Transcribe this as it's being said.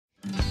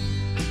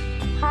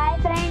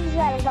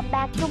welcome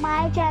back to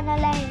my channel,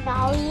 and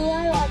now you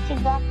are watching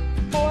a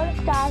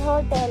 4-star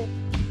hotel.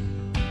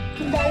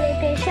 The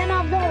location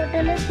of the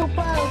hotel is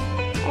superb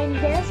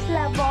and guests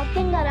love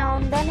walking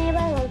around the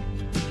neighborhood.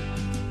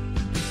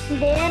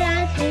 There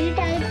are 3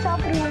 types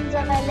of rooms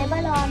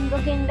available on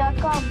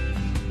booking.com.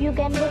 You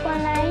can book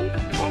online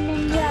and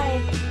enjoy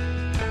it.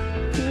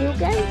 You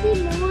can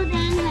see more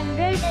than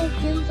 100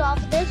 reviews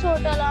of this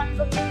hotel on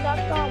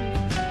booking.com.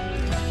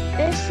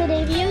 Its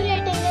review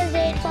rating is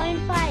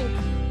 8.5,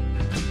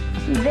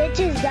 which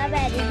is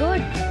very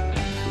good.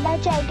 The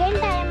check-in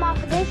time of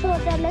this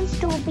hotel is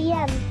 2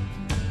 p.m.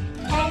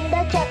 and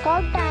the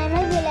checkout time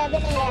is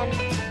 11 a.m.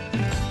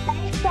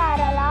 Pets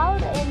are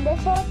allowed in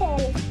this hotel.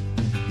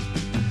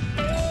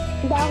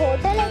 The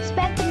hotel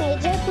accepts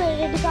major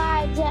credit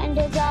cards and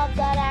reserves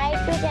the right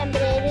to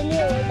temporarily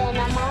hold an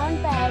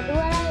amount prior to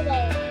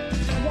arrival.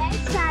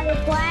 Guests are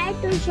required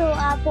to show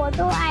a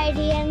photo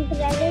ID and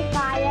credit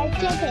card at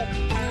check-in.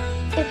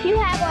 If you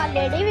have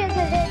already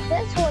visited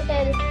this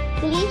hotel,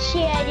 please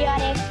share your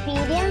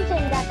experience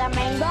in the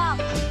comment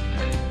box.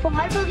 For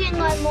booking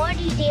or more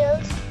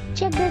details,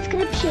 check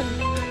description.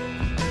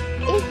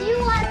 If you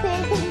are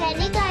facing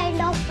any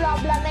kind of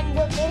problem in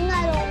booking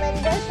a room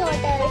in this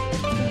hotel,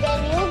 then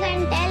you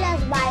can tell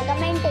us by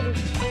commenting.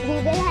 We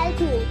will help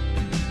you.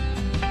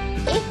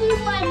 If you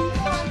are new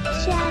on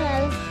this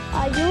channel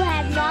or you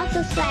have not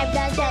subscribed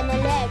our channel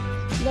yet,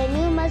 then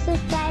you must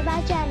subscribe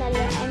our channel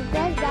and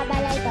press the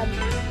bell icon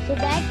so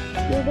that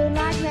you do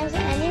not miss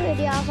any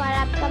video of our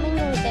upcoming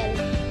hotel.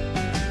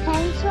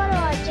 Thanks for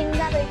watching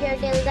the video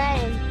till the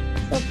end.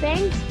 So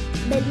friends,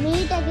 we'll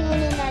meet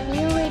again in a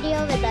new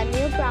video with a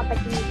new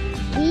property.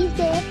 Be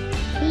safe,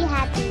 be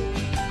happy.